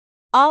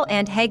All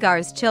Aunt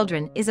Hagar's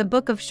Children is a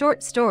book of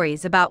short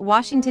stories about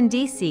Washington,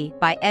 D.C.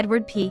 by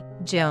Edward P.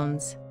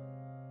 Jones.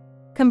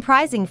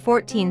 Comprising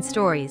 14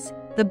 stories,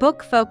 the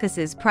book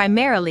focuses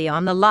primarily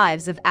on the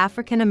lives of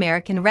African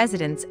American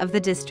residents of the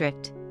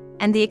district,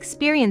 and the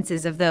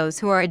experiences of those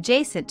who are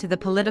adjacent to the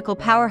political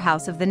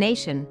powerhouse of the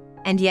nation,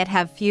 and yet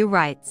have few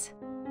rights.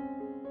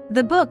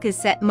 The book is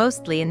set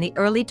mostly in the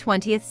early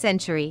 20th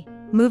century,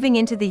 moving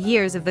into the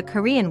years of the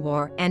Korean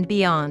War and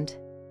beyond.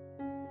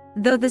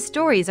 Though the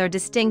stories are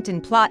distinct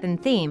in plot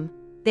and theme,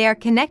 they are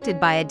connected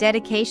by a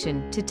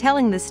dedication to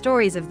telling the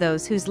stories of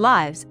those whose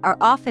lives are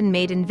often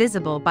made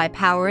invisible by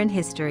power and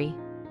history.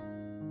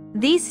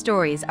 These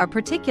stories are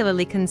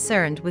particularly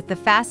concerned with the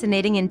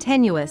fascinating and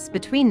tenuous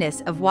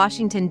betweenness of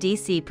Washington,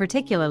 D.C.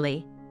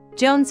 Particularly,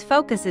 Jones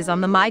focuses on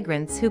the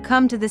migrants who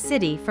come to the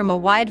city from a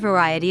wide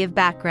variety of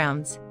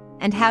backgrounds,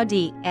 and how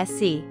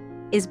D.C.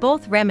 is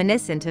both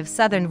reminiscent of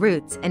Southern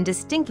roots and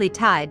distinctly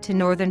tied to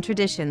Northern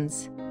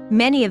traditions.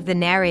 Many of the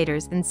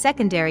narrators and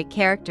secondary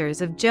characters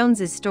of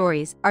Jones's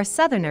stories are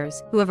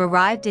Southerners who have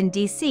arrived in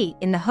D.C.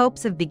 in the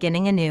hopes of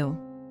beginning anew.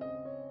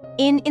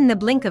 In the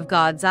Blink of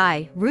God's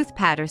Eye, Ruth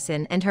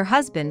Patterson and her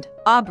husband,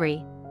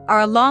 Aubrey,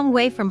 are a long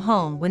way from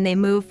home when they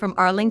move from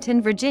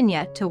Arlington,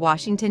 Virginia to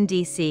Washington,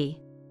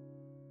 D.C.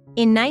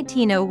 In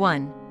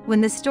 1901, when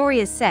the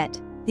story is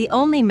set, the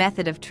only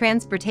method of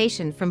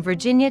transportation from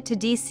Virginia to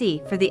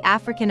D.C. for the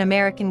African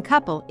American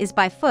couple is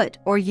by foot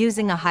or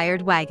using a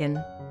hired wagon.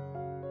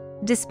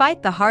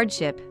 Despite the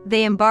hardship,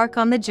 they embark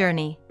on the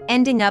journey,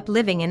 ending up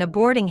living in a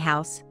boarding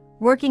house,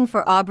 working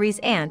for Aubrey's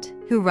aunt,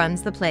 who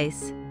runs the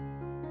place.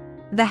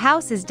 The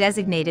house is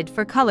designated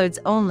for coloreds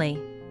only,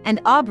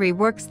 and Aubrey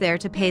works there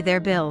to pay their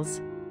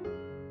bills.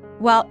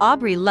 While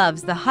Aubrey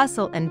loves the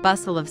hustle and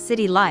bustle of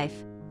city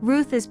life,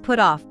 Ruth is put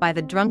off by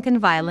the drunken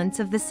violence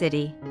of the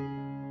city.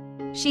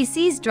 She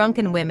sees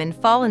drunken women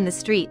fall in the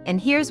street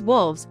and hears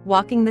wolves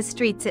walking the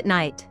streets at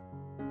night.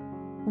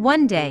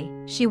 One day,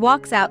 she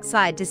walks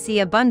outside to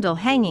see a bundle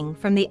hanging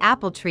from the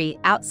apple tree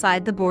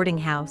outside the boarding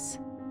house.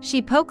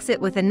 She pokes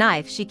it with a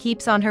knife she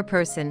keeps on her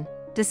person,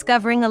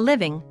 discovering a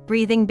living,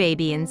 breathing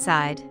baby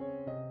inside.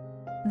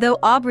 Though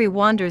Aubrey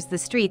wanders the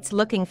streets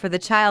looking for the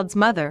child's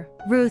mother,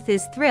 Ruth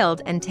is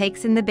thrilled and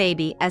takes in the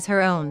baby as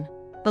her own,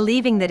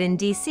 believing that in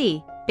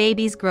D.C.,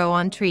 babies grow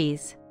on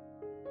trees.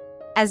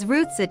 As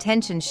Ruth's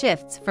attention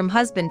shifts from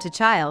husband to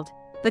child,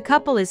 the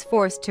couple is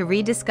forced to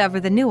rediscover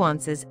the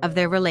nuances of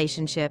their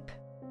relationship.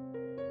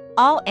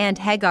 All Aunt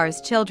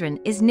Hagar's Children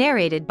is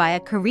narrated by a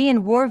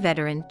Korean War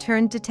veteran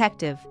turned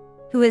detective,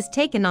 who has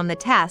taken on the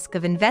task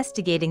of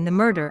investigating the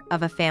murder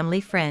of a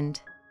family friend.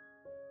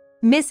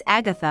 Miss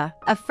Agatha,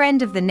 a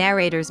friend of the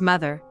narrator's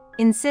mother,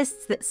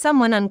 insists that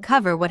someone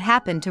uncover what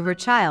happened to her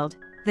child.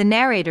 The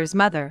narrator's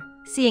mother,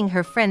 seeing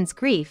her friend's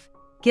grief,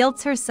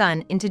 guilts her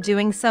son into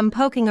doing some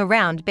poking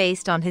around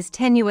based on his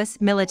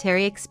tenuous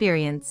military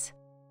experience.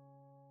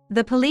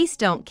 The police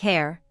don't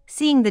care,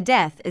 seeing the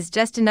death as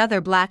just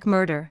another black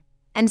murder,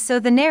 and so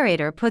the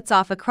narrator puts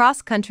off a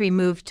cross-country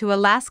move to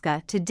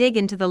Alaska to dig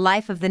into the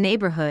life of the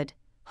neighborhood,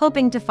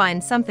 hoping to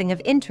find something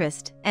of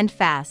interest and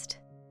fast.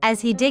 As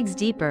he digs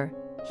deeper,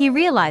 he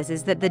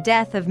realizes that the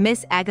death of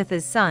Miss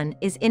Agatha's son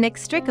is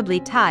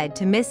inextricably tied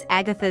to Miss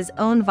Agatha's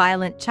own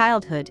violent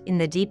childhood in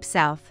the Deep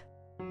South.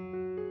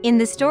 In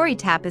the story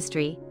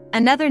Tapestry,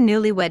 another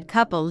newlywed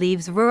couple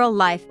leaves rural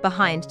life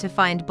behind to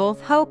find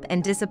both hope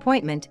and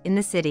disappointment in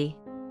the city.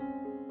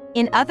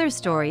 In other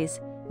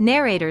stories,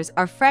 narrators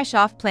are fresh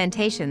off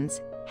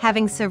plantations,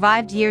 having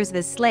survived years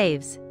as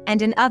slaves,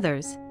 and in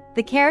others,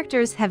 the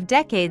characters have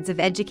decades of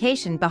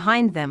education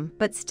behind them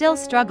but still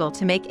struggle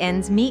to make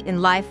ends meet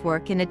in life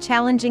work in a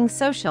challenging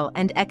social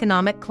and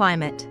economic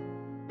climate.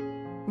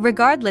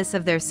 Regardless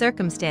of their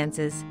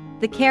circumstances,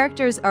 the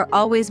characters are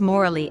always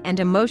morally and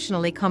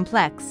emotionally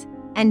complex,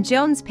 and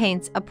Jones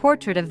paints a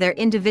portrait of their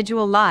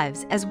individual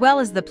lives as well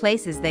as the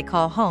places they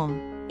call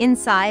home,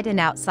 inside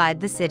and outside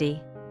the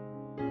city.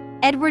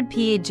 Edward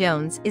P.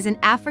 Jones is an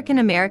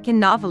African-American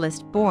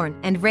novelist born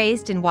and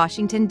raised in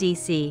Washington,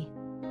 D.C.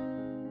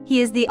 He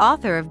is the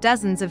author of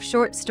dozens of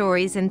short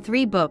stories and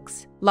 3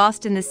 books,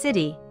 Lost in the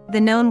City, The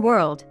Known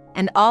World,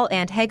 and All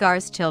Aunt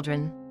Hagar's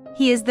Children.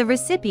 He is the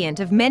recipient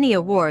of many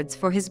awards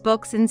for his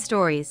books and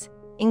stories,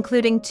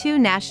 including 2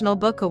 National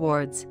Book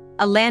Awards,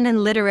 a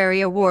Lannan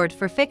Literary Award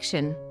for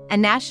Fiction, a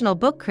National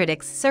Book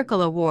Critics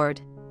Circle Award,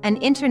 an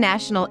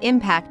International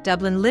Impact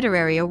Dublin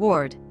Literary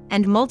Award,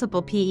 and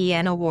multiple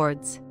PEN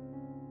awards.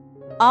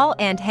 All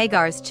Aunt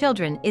Hagar's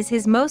Children is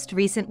his most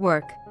recent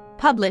work,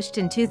 published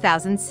in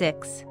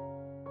 2006.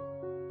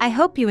 I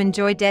hope you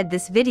enjoyed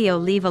this video.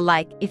 Leave a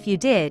like if you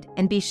did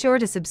and be sure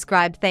to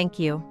subscribe. Thank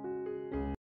you.